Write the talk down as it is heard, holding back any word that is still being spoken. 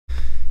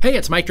Hey,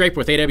 it's Mike Draper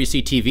with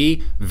AWC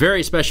TV.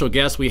 Very special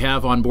guest we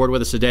have on board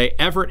with us today,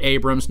 Everett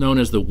Abrams, known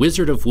as the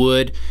Wizard of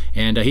Wood,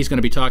 and he's going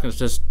to be talking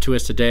to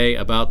us today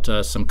about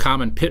some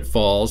common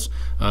pitfalls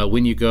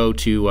when you go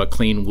to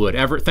clean wood.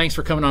 Everett, thanks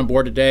for coming on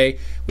board today.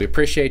 We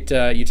appreciate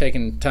you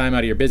taking time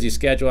out of your busy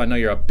schedule. I know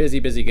you're a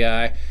busy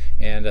guy,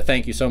 and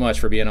thank you so much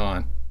for being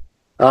on.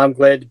 I'm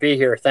glad to be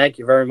here. Thank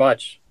you very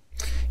much.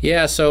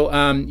 Yeah,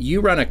 so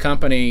you run a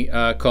company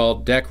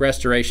called Deck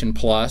Restoration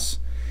Plus,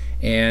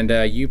 and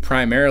you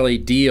primarily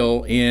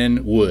deal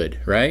in wood,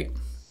 right?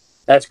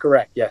 That's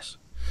correct, yes.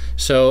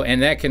 So,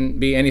 and that can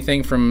be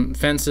anything from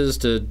fences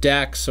to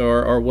decks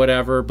or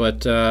whatever,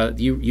 but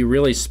you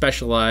really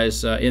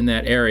specialize in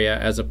that area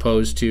as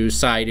opposed to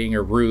siding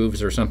or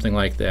roofs or something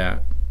like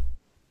that.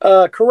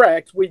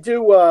 Correct. We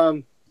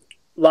do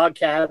log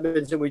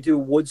cabins and we do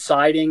wood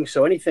siding,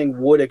 so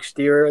anything wood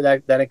exterior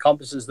that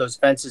encompasses those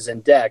fences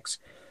and decks.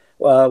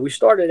 We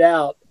started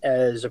out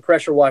as a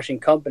pressure washing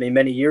company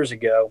many years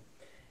ago.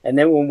 And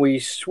then when we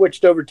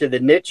switched over to the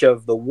niche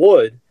of the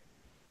wood,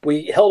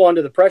 we held on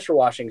to the pressure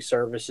washing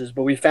services,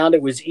 but we found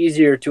it was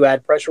easier to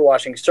add pressure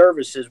washing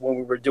services when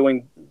we were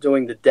doing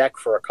the deck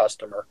for a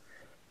customer.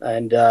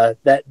 And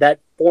that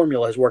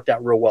formula has worked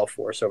out real well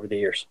for us over the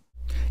years.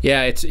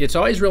 Yeah, it's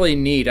always really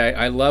neat.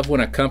 I love when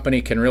a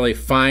company can really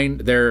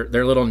find their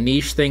little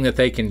niche thing that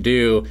they can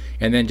do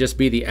and then just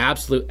be the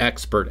absolute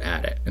expert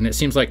at it. And it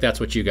seems like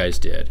that's what you guys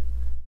did.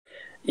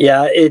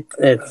 Yeah,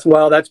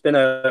 well, that's been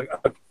a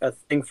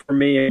thing for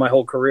me in my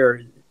whole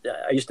career.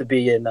 I used to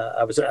be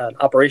I was an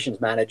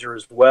operations manager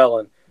as well,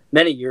 and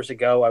many years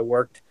ago I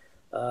worked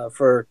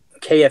for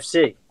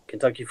KFC,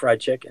 Kentucky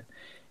Fried Chicken,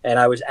 and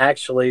I was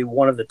actually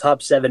one of the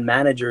top 7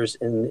 managers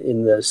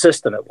in the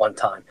system at one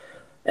time,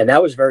 and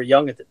that was very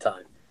young at the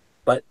time.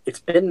 But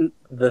it's been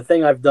the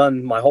thing I've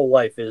done my whole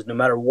life is no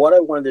matter what I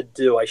wanted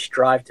to do, I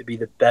strive to be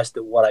the best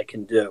at what I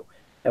can do.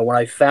 And when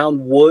I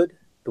found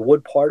the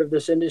wood part of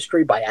this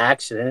industry by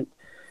accident,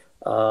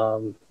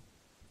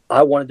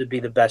 I wanted to be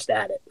the best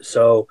at it.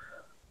 So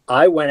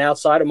I went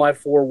outside of my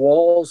 4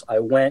 walls. I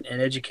went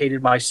and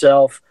educated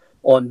myself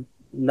on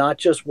not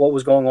just what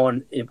was going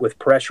on with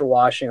pressure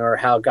washing or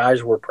how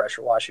guys were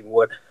pressure washing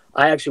wood.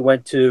 I actually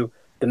went to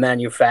the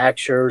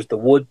manufacturers, the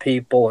wood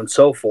people, and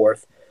so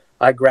forth.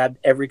 I grabbed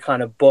every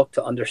kind of book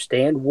to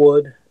understand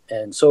wood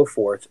and so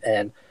forth.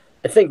 And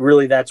I think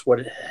really that's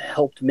what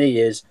helped me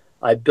is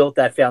I built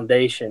that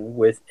foundation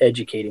with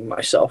educating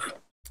myself.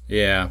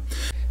 Yeah.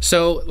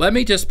 So let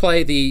me just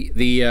play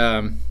the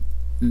I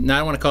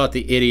don't want to call it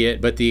the idiot,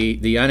 but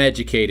the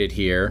uneducated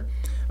here.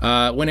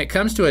 When it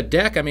comes to a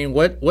deck, I mean,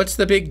 what's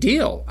the big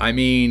deal? I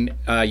mean,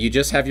 you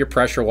just have your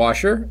pressure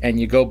washer and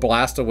you go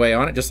blast away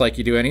on it just like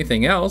you do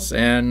anything else.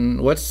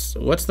 And what's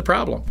the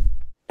problem?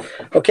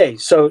 Okay,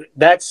 so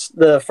that's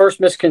the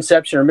first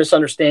misconception or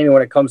misunderstanding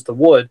when it comes to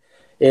wood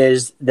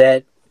is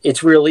that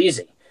it's real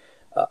easy.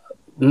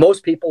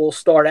 Most people will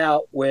start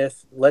out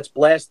with, let's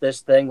blast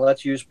this thing,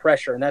 let's use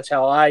pressure. And that's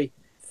how I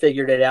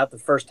figured it out the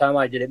first time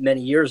I did it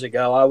many years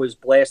ago. I was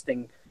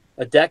blasting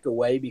a deck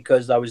away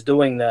because I was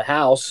doing the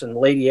house, and the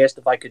lady asked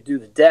if I could do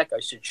the deck. I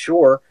said,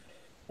 sure.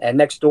 And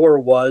next door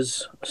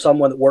was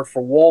someone that worked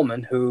for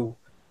Moerman, who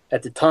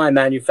at the time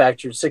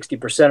manufactured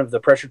 60% of the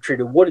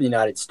pressure-treated wood in the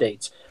United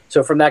States.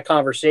 So from that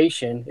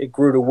conversation, it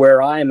grew to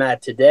where I am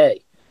at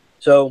today.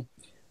 So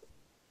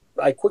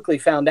I quickly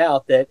found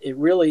out that it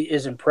really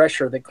isn't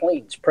pressure that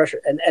cleans.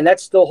 Pressure, and that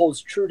still holds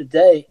true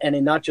today, and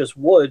in not just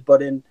wood,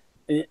 but in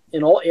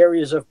all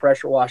areas of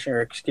pressure washing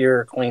or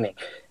exterior cleaning.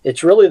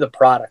 It's really the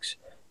products.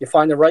 You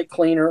find the right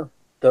cleaner,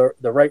 the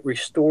right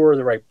restorer,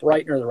 the right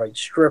brightener, the right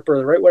stripper,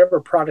 the right whatever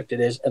product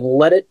it is, and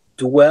let it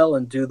dwell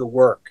and do the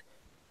work,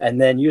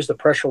 and then use the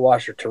pressure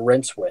washer to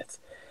rinse with.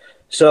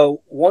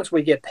 So once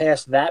we get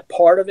past that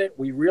part of it,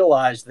 we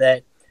realize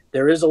that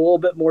there is a little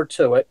bit more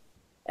to it,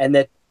 and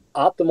that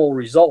optimal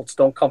results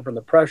don't come from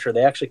the pressure.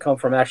 They actually come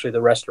from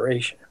the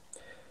restoration.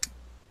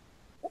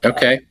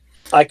 Okay.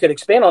 I could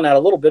expand on that a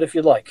little bit if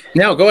you'd like.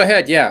 No, go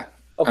ahead. Yeah.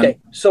 Okay.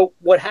 So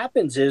what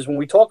happens is when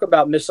we talk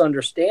about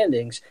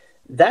misunderstandings,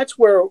 that's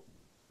where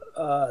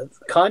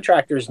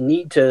contractors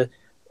need to,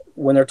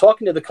 when they're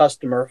talking to the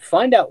customer,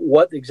 find out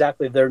what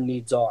exactly their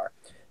needs are.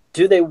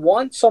 Do they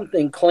want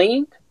something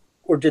cleaned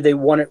or do they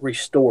want it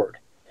restored?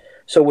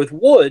 So with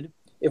wood,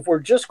 if we're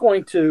just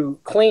going to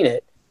clean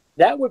it,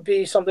 that would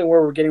be something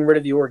where we're getting rid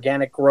of the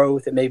organic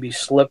growth. It may be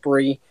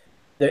slippery.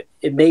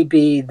 It may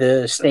be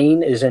the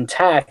stain is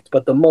intact,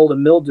 but the mold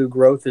and mildew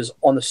growth is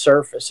on the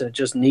surface and it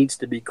just needs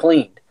to be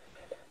cleaned.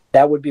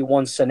 That would be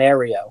one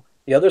scenario.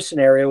 The other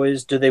scenario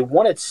is, do they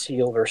want it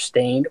sealed or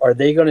stained? Are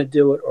they going to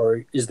do it,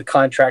 or is the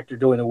contractor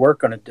doing the work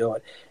going to do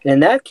it? And in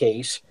that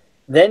case,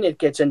 then it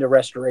gets into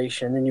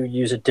restoration. Then you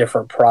use a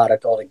different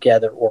product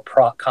altogether or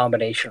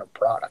combination of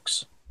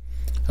products.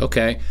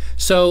 Okay.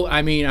 So,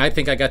 I mean, I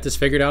think I got this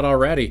figured out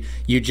already.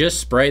 You just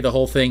spray the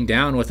whole thing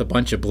down with a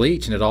bunch of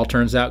bleach and it all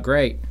turns out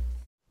great.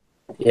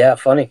 Yeah,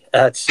 funny.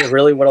 That's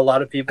really what a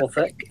lot of people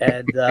think.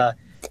 And,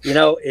 you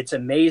know, it's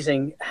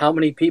amazing how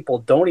many people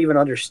don't even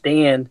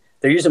understand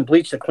They're using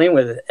bleach to clean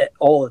with it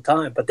all the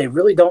time, but they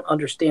really don't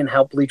understand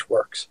how bleach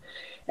works.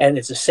 And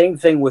it's the same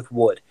thing with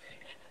wood.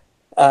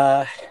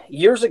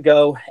 Years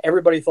ago,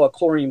 everybody thought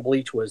chlorine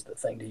bleach was the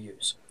thing to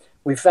use.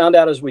 We found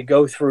out as we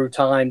go through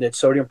time that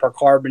sodium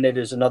percarbonate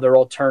is another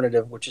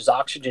alternative, which is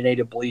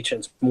oxygenated bleach and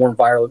it's more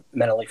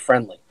environmentally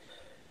friendly.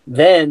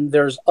 Then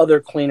there's other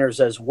cleaners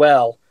as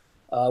well.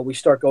 We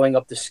start going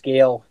up the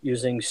scale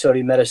using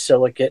sodium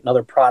metasilicate and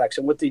other products.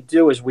 And what they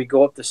do is we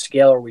go up the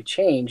scale or we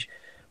change.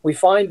 We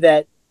find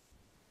that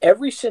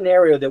every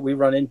scenario that we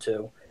run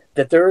into,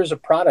 that there is a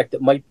product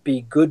that might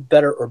be good,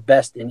 better, or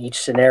best in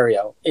each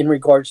scenario in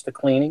regards to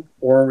cleaning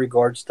or in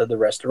regards to the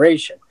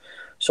restoration.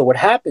 So what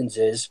happens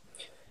is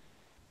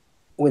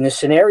when the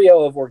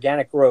scenario of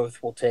organic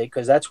growth will take,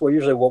 because that's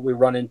usually what we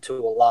run into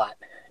a lot,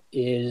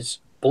 is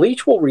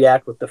bleach will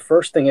react with the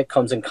first thing it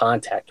comes in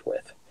contact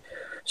with.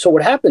 So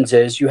what happens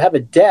is you have a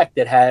deck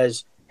that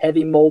has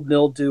heavy mold,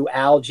 mildew,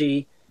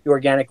 algae, the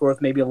organic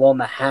growth maybe along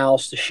the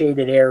house, the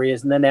shaded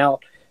areas, and then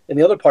out in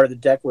the other part of the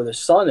deck where the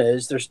sun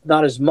is, there's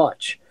not as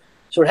much.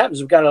 So what happens,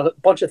 we've got a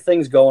bunch of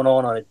things going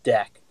on a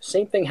deck.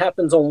 Same thing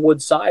happens on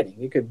wood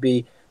siding. It could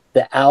be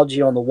the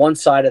algae on the one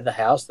side of the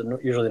house,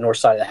 usually the north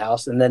side of the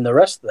house, and then the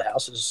rest of the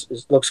house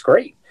looks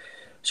great.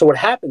 So what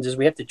happens is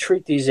we have to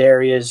treat these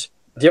areas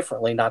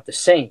differently, not the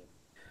same.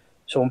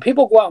 So when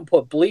people go out and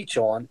put bleach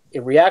on,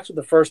 it reacts with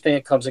the first thing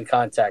it comes in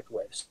contact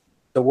with.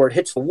 So where it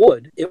hits the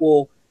wood, it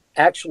will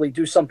actually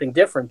do something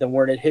different than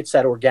when it hits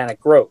that organic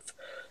growth.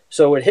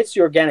 So it hits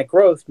the organic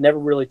growth, never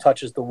really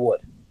touches the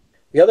wood.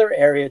 The other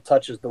area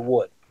touches the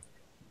wood.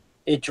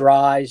 It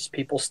dries,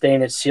 people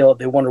stain it, seal it.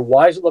 They wonder,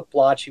 why does it look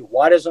blotchy?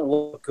 Why doesn't it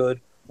look good?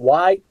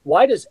 Why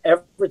does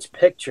Everett's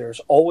pictures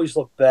always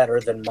look better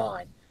than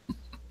mine?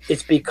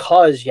 It's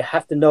because you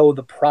have to know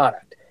the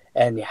product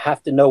and you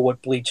have to know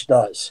what bleach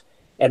does.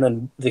 And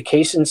in the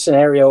case and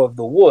scenario of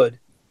the wood,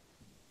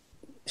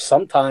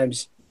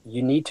 sometimes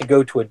you need to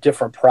go to a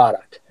different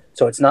product.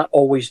 So it's not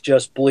always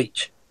just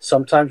bleach.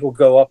 Sometimes we'll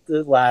go up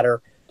the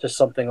ladder to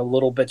something a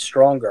little bit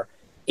stronger,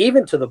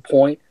 even to the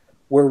point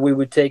where we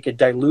would take a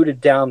diluted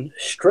down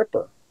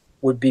stripper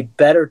would be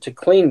better to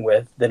clean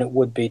with than it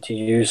would be to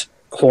use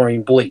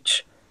chlorine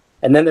bleach.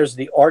 And then there's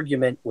the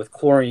argument with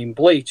chlorine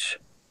bleach,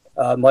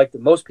 Mike,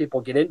 that most people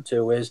get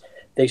into is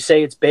they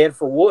say it's bad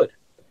for wood.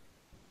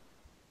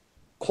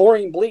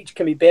 Chlorine bleach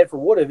can be bad for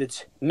wood if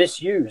it's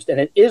misused, and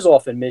it is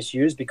often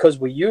misused because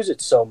we use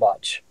it so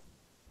much.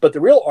 But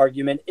the real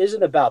argument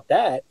isn't about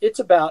that. It's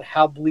about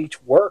how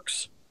bleach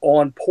works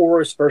on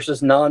porous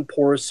versus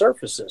non-porous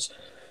surfaces.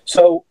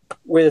 So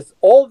with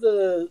all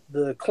the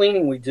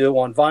cleaning we do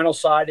on vinyl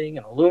siding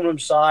and aluminum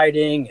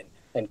siding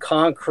and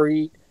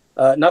concrete,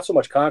 not so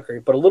much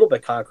concrete, but a little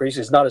bit concrete,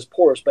 it's not as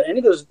porous, but any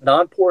of those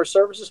non-porous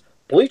surfaces,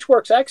 bleach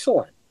works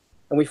excellent.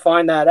 And we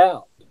find that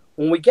out.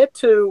 When we get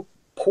to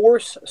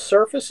porous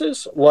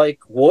surfaces like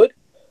wood,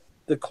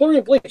 the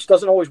chlorine bleach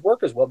doesn't always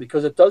work as well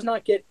because it does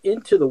not get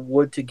into the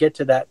wood to get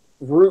to that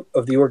root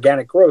of the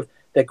organic growth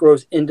that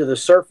grows into the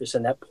surface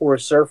and that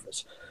porous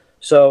surface.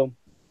 So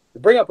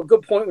you bring up a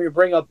good point when you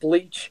bring up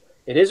bleach.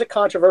 It is a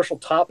controversial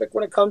topic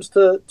when it comes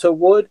to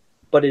wood,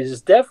 but it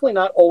is definitely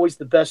not always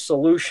the best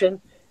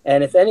solution.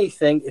 And if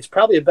anything, it's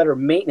probably a better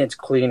maintenance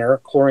cleaner,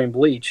 chlorine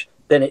bleach,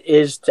 than it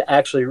is to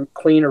actually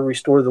clean or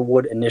restore the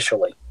wood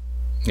initially.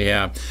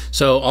 Yeah.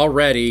 So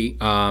already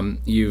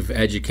you've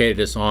educated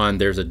us on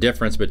there's a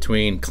difference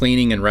between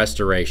cleaning and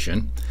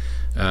restoration.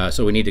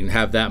 So we need to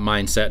have that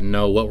mindset and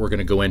know what we're going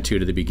to go into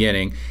to the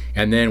beginning.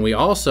 And then we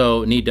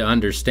also need to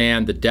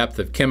understand the depth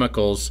of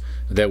chemicals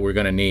that we're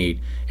going to need.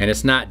 And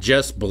it's not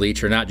just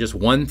bleach or not just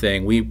one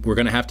thing. We're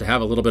going to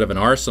have a little bit of an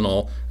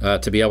arsenal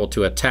to be able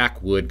to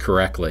attack wood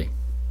correctly.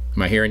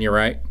 Am I hearing you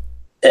right?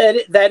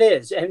 That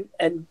is.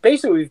 And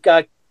basically we've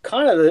got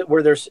kind of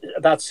where there's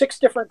about 6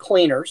 different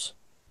cleaners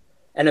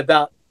and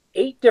about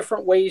 8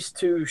 different ways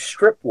to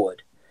strip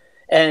wood.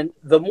 And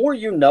the more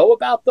you know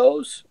about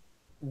those,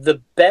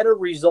 the better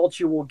results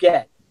you will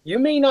get. You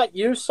may not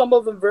use some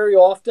of them very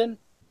often,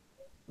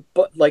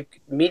 but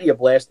like media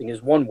blasting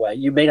is one way.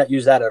 You may not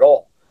use that at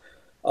all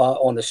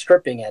on the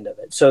stripping end of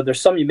it. So there's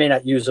some you may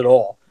not use at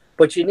all.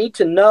 But you need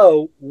to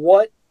know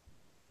what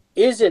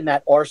is in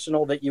that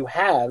arsenal that you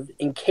have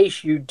in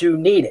case you do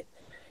need it.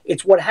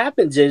 It's what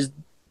happens is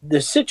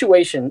the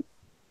situation,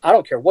 I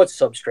don't care what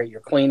substrate you're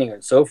cleaning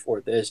and so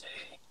forth is,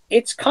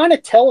 it's kind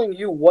of telling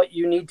you what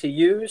you need to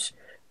use.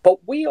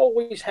 But we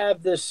always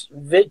have this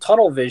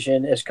tunnel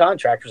vision as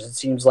contractors, it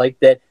seems like,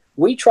 that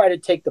we try to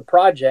take the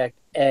project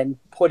and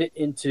put it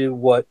into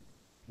what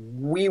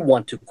we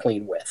want to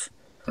clean with,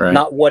 right,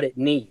 not what it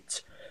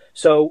needs.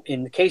 So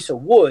in the case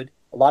of wood,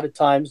 a lot of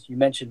times you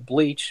mentioned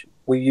bleach.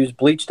 We use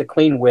bleach to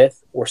clean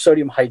with, or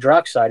sodium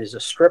hydroxide as a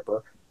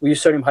stripper. We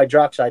use sodium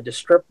hydroxide to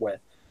strip with.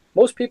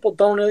 Most people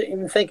don't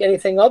even think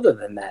anything other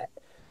than that.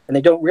 And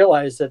they don't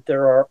realize that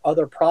there are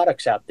other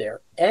products out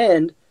there.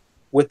 And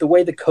with the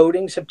way the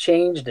coatings have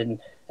changed and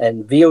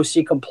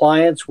VOC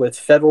compliance with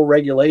federal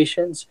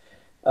regulations,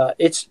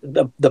 it's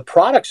the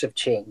products have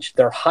changed.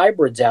 There are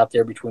hybrids out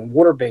there between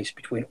water-based,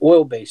 between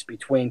oil-based,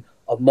 between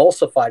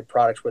emulsified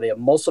products where they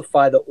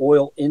emulsify the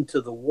oil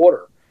into the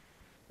water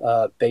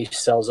base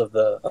cells of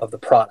the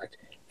product.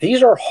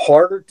 These are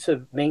harder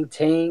to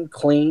maintain,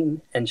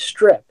 clean, and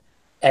strip,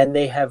 and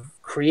they have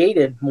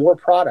created more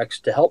products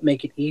to help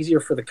make it easier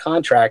for the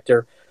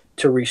contractor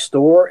to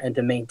restore and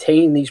to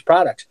maintain these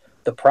products.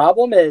 The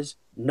problem is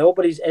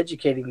nobody's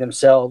educating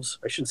themselves.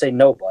 I shouldn't say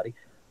nobody.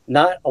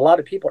 Not a lot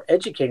of people are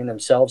educating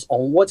themselves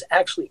on what's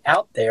actually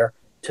out there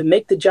to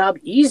make the job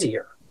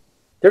easier.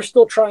 They're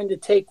still trying to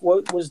take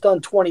what was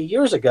done 20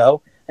 years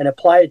ago and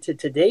apply it to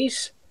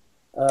today's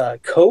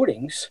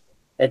coatings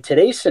and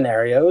today's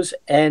scenarios,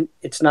 and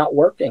it's not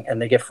working,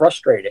 and they get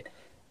frustrated.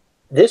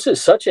 This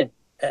is such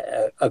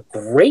a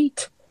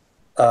great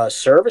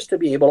service to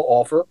be able to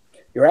offer.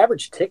 Your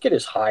average ticket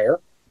is higher.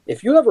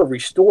 If you ever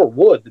restore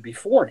wood, the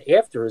before and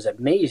after is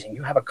amazing.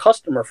 You have a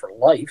customer for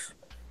life.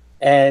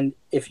 And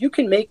if you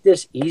can make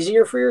this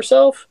easier for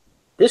yourself,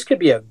 this could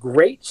be a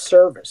great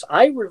service.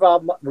 I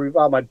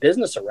revolve my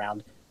business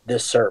around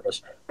this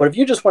service. But if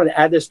you just want to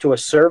add this to a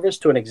service,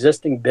 to an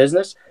existing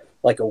business,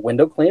 like a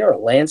window cleaner, a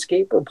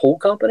landscaper, pool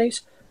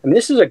companies, I mean,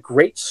 this is a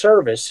great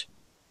service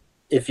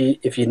if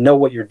you know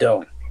what you're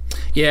doing.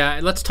 Yeah,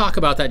 let's talk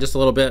about that just a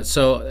little bit.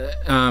 So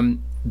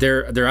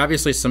there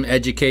obviously some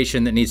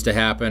education that needs to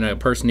happen. A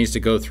person needs to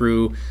go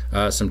through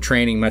some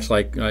training, much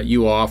like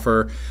you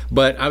offer.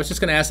 But I was just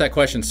going to ask that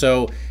question.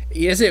 So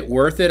is it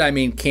worth it? I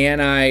mean,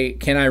 can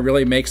I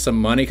really make some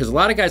money? Because a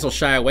lot of guys will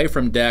shy away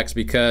from decks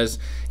because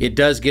it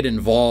does get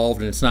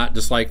involved, and it's not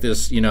just like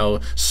this,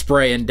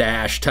 spray and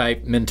dash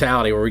type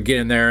mentality where we get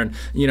in there and,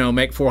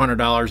 make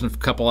 $400 in a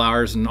couple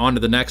hours and on to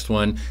the next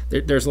one.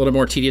 There's a little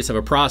more tedious of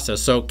a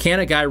process. So can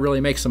a guy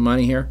really make some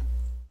money here?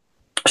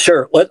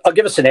 Sure. I'll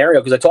give a scenario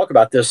because I talk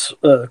about this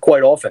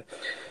quite often.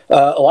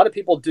 A lot of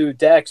people do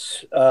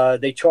decks.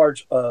 They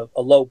charge a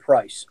low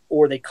price,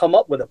 or they come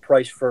up with a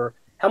price for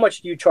how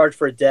much do you charge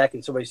for a deck,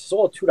 and somebody says,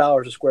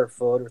 $2 a square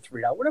foot or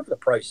 $3, whatever the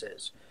price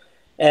is.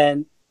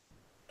 And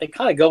they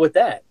kind of go with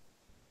that.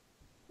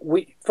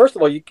 First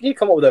of all, you need to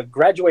come up with a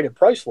graduated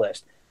price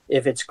list.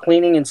 If it's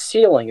cleaning and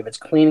sealing, if it's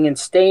cleaning and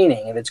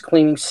staining, if it's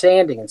cleaning,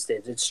 sanding, and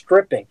if it's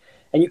stripping,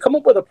 and you come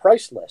up with a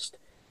price list.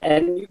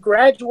 And you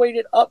graduate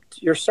it up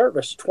to your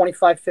service,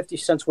 25, 50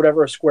 cents,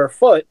 whatever a square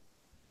foot.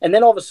 And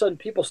then all of a sudden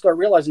people start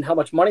realizing how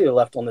much money they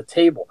left on the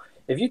table.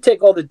 If you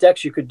take all the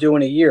decks you could do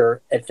in a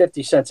year at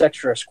 50 cents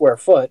extra a square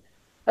foot,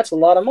 that's a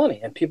lot of money.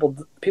 And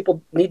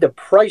people need the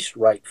price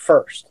right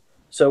first.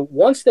 So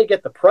once they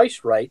get the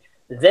price right,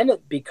 then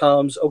it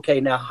becomes, okay,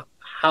 now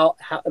how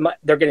am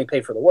they're getting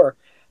paid for the work.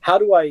 How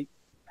do I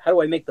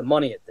make the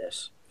money at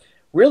this?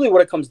 Really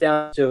what it comes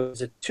down to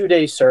is a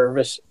 2-day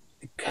service.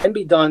 It can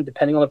be done,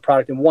 depending on the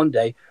product, in 1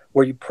 day,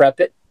 where you prep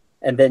it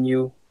and then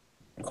you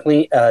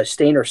clean,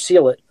 stain or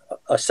seal it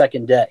a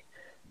second day.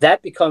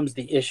 That becomes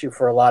the issue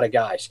for a lot of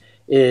guys,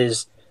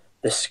 is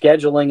the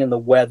scheduling and the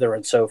weather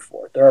and so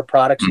forth. There are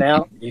products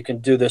now, you can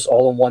do this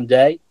all in 1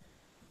 day.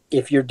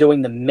 If you're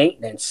doing the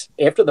maintenance,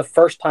 after the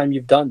first time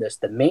you've done this,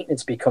 the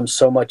maintenance becomes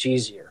so much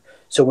easier.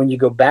 So when you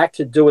go back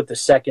to do it the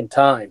second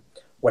time,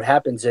 what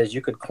happens is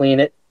you could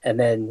clean it and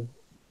then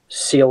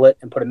seal it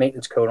and put a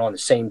maintenance coat on the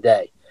same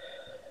day.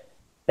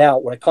 Now,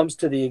 when it comes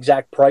to the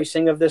exact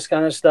pricing of this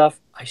kind of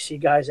stuff, I see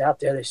guys out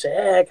there, they say,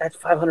 hey, I got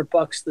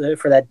 $500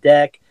 for that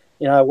deck.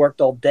 I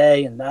worked all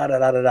day and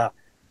da-da-da-da-da.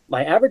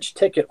 My average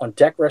ticket on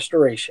deck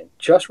restoration,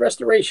 just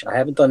restoration, I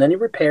haven't done any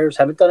repairs,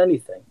 haven't done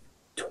anything,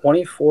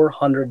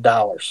 $2,400.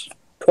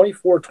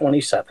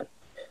 $2,427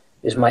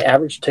 is my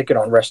average ticket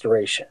on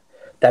restoration.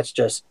 That's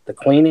just the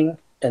cleaning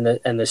and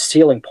the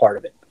sealing part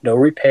of it. No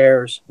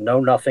repairs, no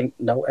nothing,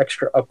 no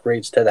extra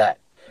upgrades to that.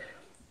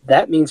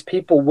 That means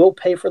people will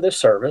pay for this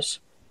service.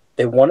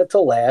 They want it to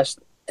last,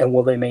 and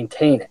will they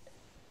maintain it?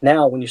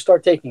 Now, when you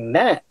start taking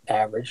that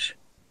average,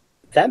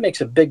 that makes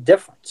a big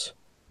difference.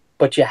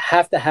 But you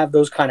have to have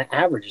those kind of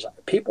averages.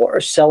 People are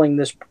selling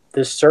this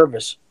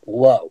service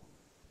low.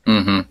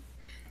 Mm-hmm.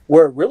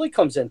 Where it really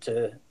comes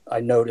into, I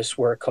notice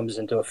where it comes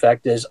into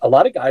effect is a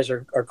lot of guys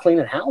are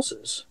cleaning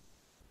houses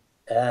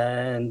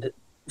and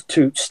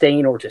to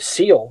stain or to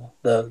seal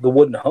the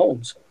wooden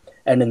homes.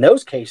 And in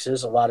those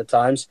cases, a lot of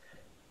times,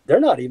 they're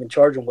not even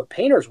charging what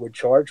painters would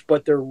charge,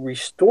 but they're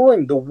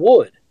restoring the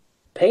wood.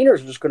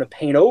 Painters are just going to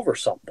paint over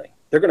something.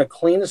 They're going to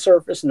clean the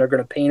surface and they're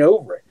going to paint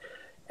over it.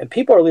 And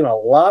people are leaving a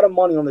lot of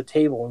money on the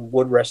table in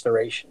wood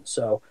restoration.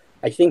 So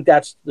I think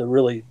that's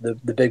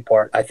the big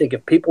part. I think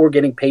if people were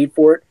getting paid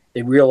for it,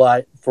 they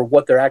realize for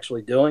what they're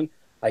actually doing,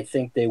 I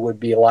think they would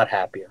be a lot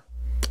happier.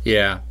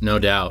 Yeah, no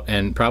doubt.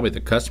 And probably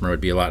the customer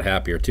would be a lot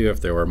happier too if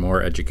there were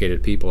more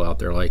educated people out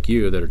there like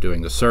you that are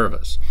doing the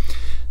service.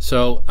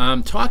 So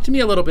talk to me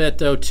a little bit,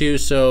 though, too.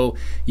 So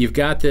you've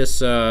got this,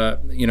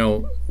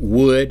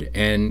 wood,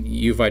 and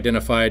you've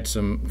identified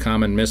some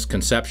common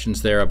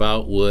misconceptions there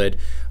about wood.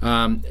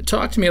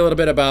 Talk to me a little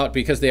bit about,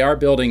 because they are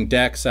building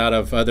decks out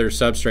of other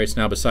substrates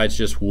now besides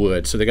just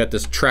wood. So they got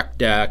this Trek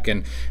deck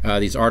and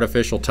these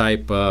artificial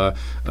type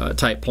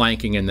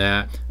planking in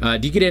that.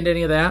 Do you get into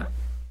any of that?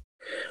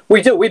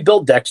 We do. We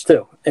build decks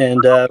too,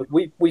 and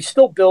we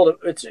still build.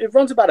 It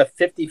runs about a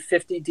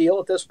 50-50 deal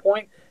at this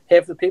point.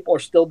 Half the people are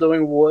still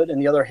doing wood,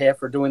 and the other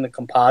half are doing the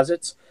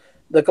composites.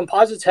 The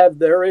composites have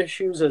their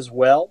issues as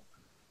well.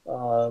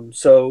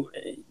 So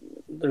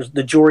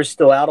the jury's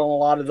still out on a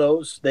lot of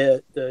those.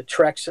 The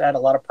Trex had a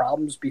lot of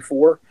problems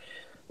before.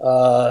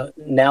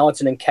 Now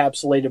it's an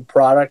encapsulated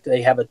product.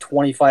 They have a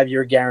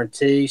 25-year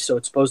guarantee, so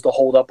it's supposed to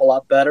hold up a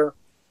lot better.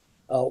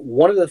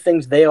 One of the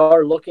things they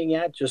are looking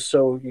at, just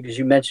so because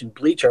you mentioned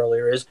bleach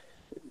earlier, is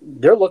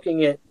they're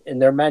looking at, in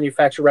their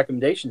manufacturer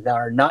recommendations now,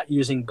 are not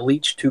using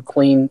bleach to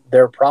clean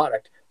their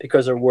product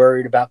because they're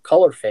worried about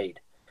color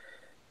fade.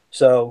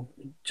 So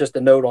just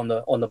a note on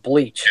the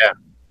bleach. Yeah.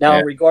 Now,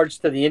 in regards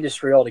to the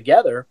industry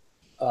altogether,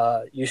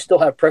 you still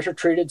have pressure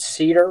treated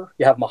cedar,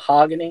 you have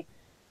mahogany.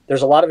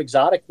 There's a lot of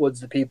exotic woods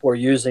that people are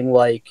using,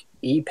 like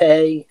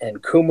ipe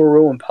and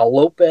kumaru and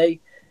palope.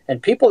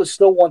 And people that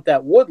still want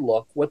that wood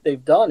look, what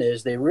they've done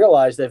is they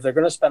realize that if they're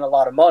going to spend a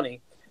lot of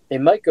money, they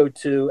might go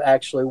to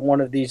actually one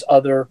of these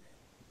other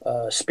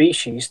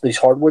species, these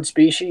hardwood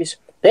species.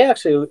 They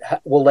actually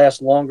will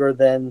last longer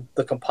than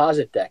the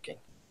composite decking.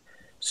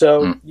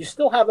 So you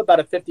still have about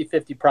a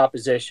 50-50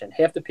 proposition.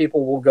 Half the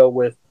people will go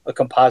with a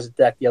composite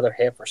deck. The other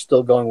half are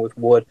still going with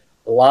wood.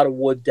 A lot of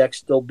wood decks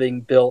still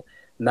being built.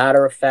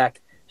 Matter of fact,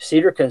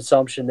 cedar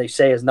consumption, they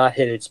say, has not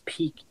hit its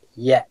peak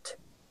yet.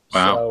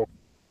 Wow.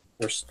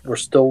 So we're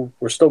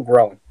still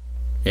growing.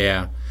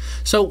 Yeah.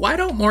 So why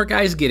don't more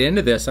guys get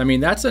into this? I mean,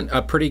 that's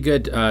a pretty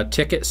good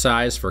ticket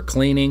size for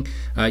cleaning.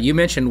 You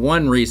mentioned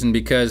one reason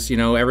because, you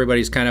know,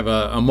 everybody's kind of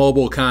a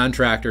mobile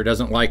contractor,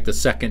 doesn't like the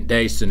second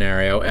day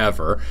scenario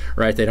ever,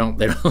 right? They don't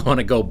want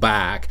to go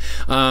back.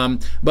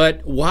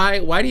 But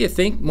why do you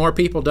think more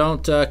people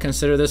don't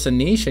consider this a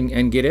niche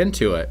and get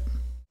into it?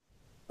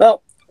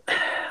 Well,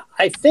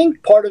 I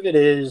think part of it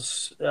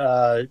is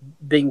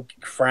being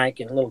frank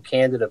and a little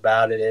candid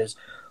about it is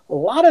a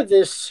lot of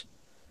this.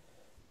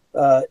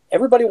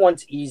 Everybody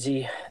wants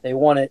easy. They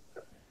want it,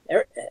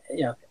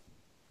 you know,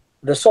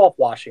 the soft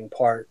washing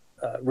part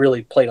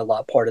really played a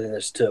lot part in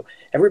this too.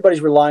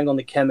 Everybody's relying on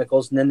the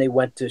chemicals, and then they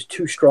went to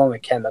too strong a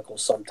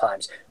chemicals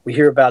sometimes. We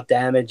hear about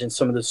damage and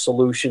some of the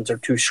solutions are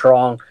too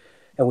strong,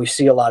 and we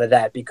see a lot of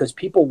that because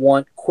people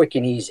want quick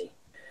and easy.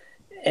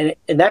 And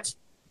that's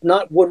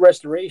not wood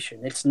restoration.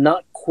 It's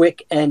not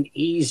quick and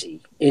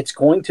easy. It's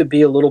going to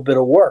be a little bit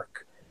of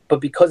work. But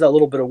because of that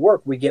little bit of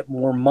work, we get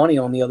more money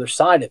on the other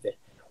side of it.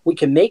 We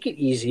can make it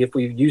easy if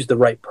we use the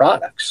right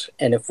products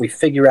and if we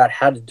figure out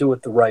how to do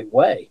it the right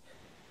way.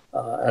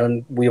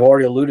 And we've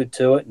already alluded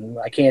to it, and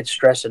I can't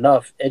stress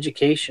enough,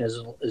 education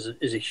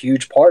is a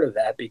huge part of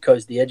that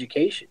because the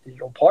education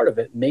part of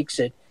it makes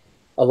it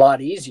a lot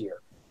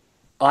easier.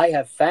 I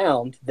have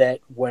found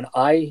that when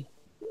I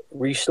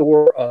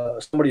restore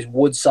somebody's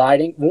wood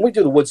siding, when we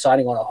do the wood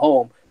siding on a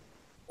home,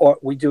 or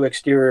we do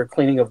exterior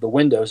cleaning of the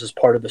windows as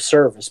part of the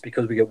service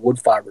because we get wood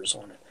fibers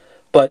on it.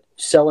 But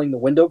selling the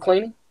window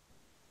cleaning,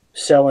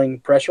 selling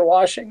pressure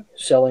washing,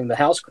 selling the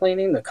house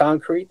cleaning, the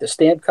concrete, the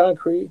stamped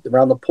concrete,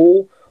 around the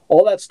pool,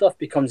 all that stuff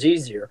becomes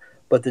easier.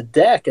 But the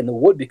deck and the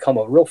wood become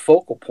a real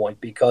focal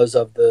point because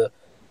of the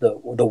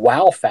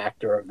wow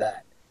factor of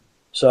that.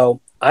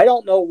 So I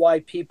don't know why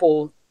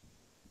people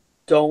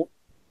don't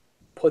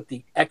put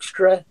the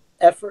extra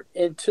effort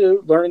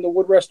into learning the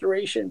wood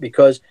restoration,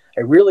 because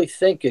I really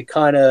think it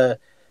kind of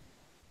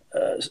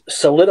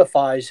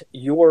solidifies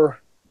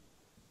your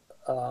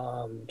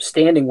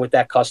standing with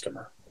that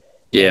customer.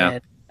 Yeah.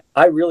 And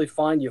I really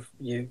find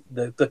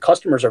the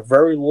customers are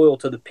very loyal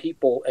to the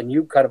people, and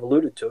you kind of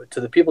alluded to it, to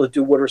the people that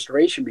do wood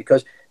restoration,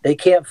 because they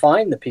can't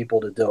find the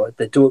people to do it,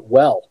 that do it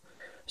well.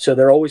 So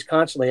they're always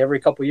constantly, every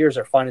couple of years,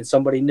 they're finding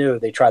somebody new.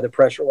 They try the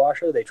pressure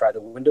washer, they try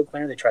the window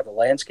cleaner, they try the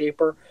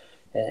landscaper,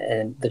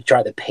 and they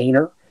try the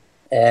painter.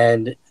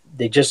 And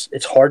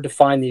it's hard to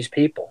find these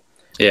people.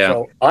 Yeah.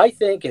 So I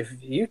think if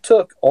you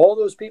took all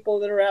those people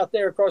that are out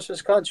there across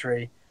this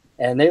country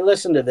and they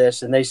listen to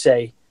this and they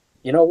say,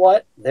 you know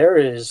what, there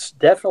is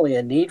definitely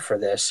a need for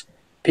this.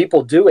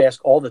 People do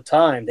ask all the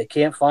time. They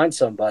can't find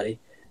somebody.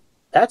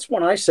 That's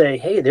when I say,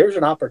 hey, there's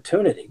an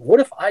opportunity. What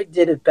if I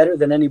did it better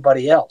than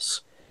anybody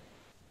else?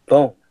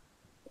 Boom.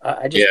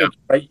 I just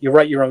think you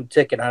write your own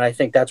ticket, and I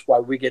think that's why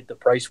we get the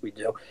price we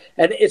do.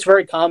 And it's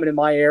very common in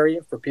my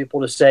area for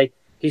people to say,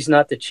 he's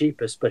not the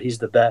cheapest, but he's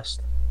the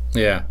best.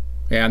 Yeah.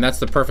 Yeah, and that's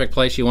the perfect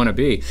place you want to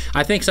be.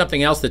 I think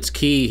something else that's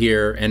key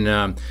here, and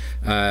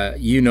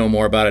you know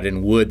more about it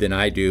in wood than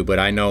I do, but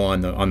I know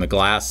on the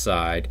glass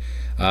side,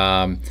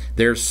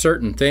 there's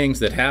certain things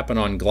that happen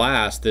on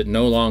glass that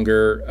no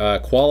longer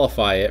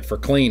qualify it for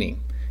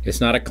cleaning. It's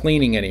not a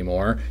cleaning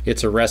anymore.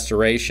 It's a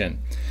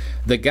restoration.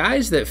 The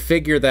guys that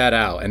figure that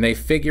out, and they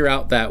figure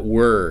out that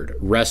word,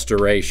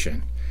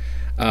 restoration,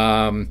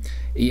 and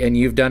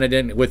you've done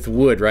it with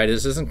wood, right?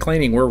 This isn't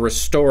cleaning, we're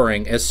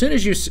restoring. As soon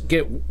as you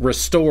get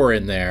restore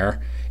in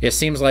there, it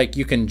seems like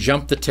you can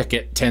jump the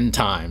ticket 10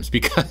 times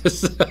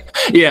because,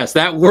 yes,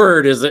 that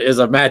word is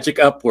a magic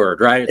up word,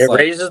 right? It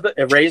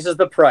raises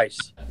the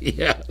price.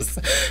 Yes.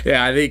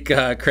 Yeah, I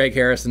think Craig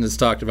Harrison has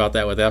talked about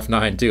that with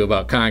F9 too,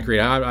 about concrete.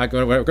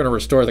 We're going to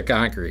restore the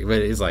concrete,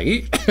 but he's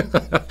like,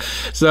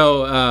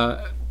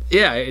 so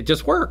yeah, it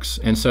just works,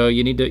 and so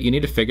you need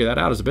to figure that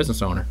out as a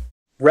business owner.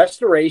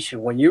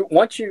 Restoration.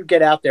 Once you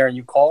get out there and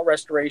you call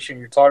restoration,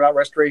 you're talking about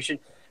restoration.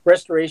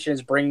 Restoration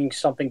is bringing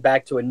something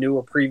back to a new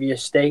or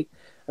previous state.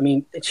 I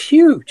mean, it's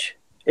huge.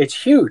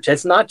 It's huge.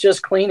 It's not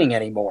just cleaning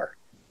anymore.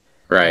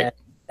 Right.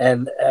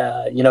 And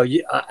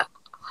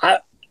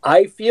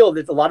I feel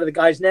that a lot of the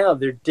guys now,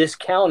 they're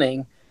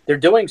discounting. They're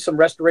doing some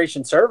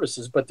restoration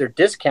services, but they're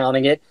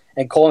discounting it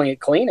and calling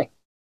it cleaning.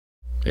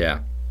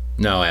 Yeah.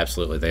 No,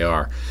 absolutely, they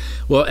are.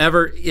 Well,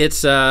 Everett,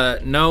 it's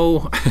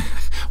no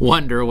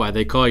wonder why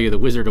they call you the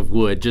Wizard of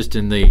Wood. Just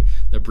in the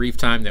brief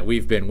time that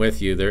we've been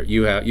with you, there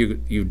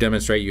you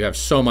demonstrate you have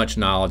so much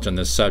knowledge on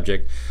this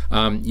subject.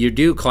 You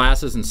do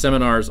classes and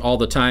seminars all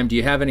the time. Do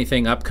you have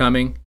anything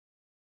upcoming?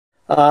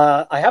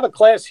 I have a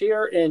class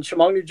here in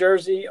Chemung, New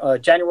Jersey,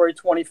 January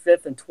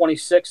 25th and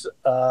 26th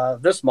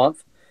this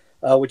month,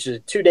 which is a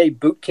 2-day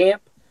boot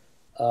camp.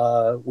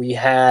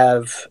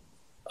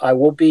 I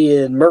will be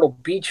in Myrtle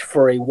Beach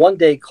for a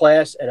 1-day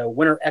class at a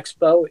winter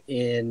expo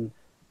in,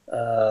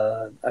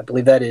 I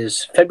believe that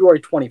is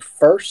February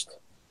 21st.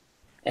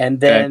 And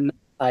then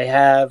I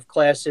have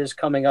classes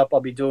coming up I'll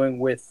be doing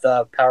with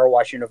Power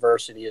Wash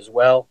University as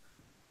well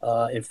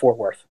in Fort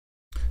Worth.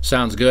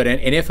 Sounds good.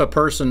 And if a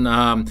person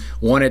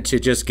wanted to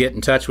just get in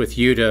touch with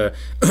you to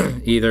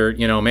either,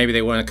 maybe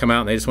they want to come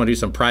out and they just want to do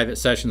some private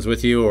sessions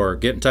with you or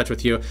get in touch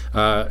with you,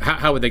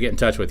 how would they get in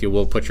touch with you?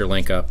 We'll put your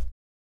link up.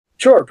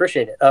 Sure,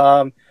 appreciate it.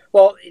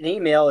 Well, an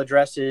email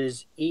address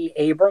is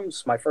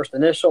Abrams, my first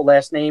initial,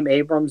 last name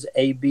Abrams,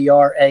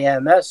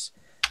 Abrams,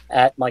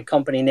 at my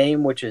company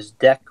name, which is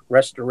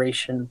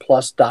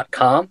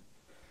deckrestorationplus.com. You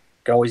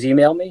can always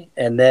email me.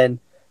 And then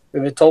we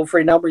have a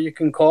toll-free number you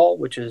can call,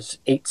 which is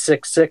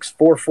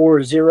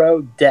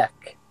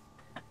 866-440-DECK.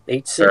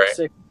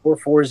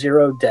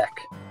 866-440-DECK.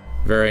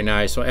 Very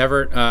nice. So,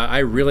 Everett, I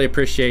really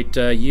appreciate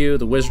you,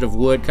 the Wizard of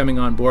Wood, coming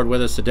on board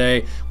with us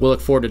today. We'll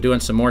look forward to doing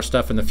some more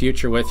stuff in the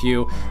future with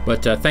you.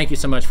 But thank you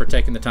so much for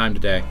taking the time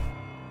today.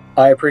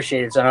 I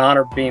appreciate it. It's an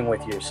honor being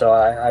with you. So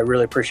I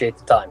really appreciate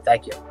the time.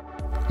 Thank you.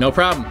 No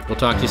problem. We'll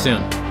talk to you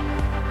soon.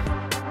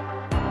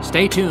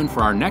 Stay tuned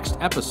for our next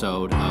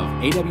episode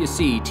of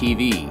AWC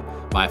TV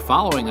by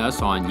following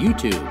us on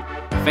YouTube,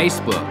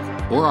 Facebook,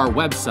 or our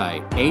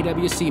website,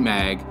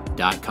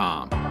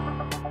 awcmag.com.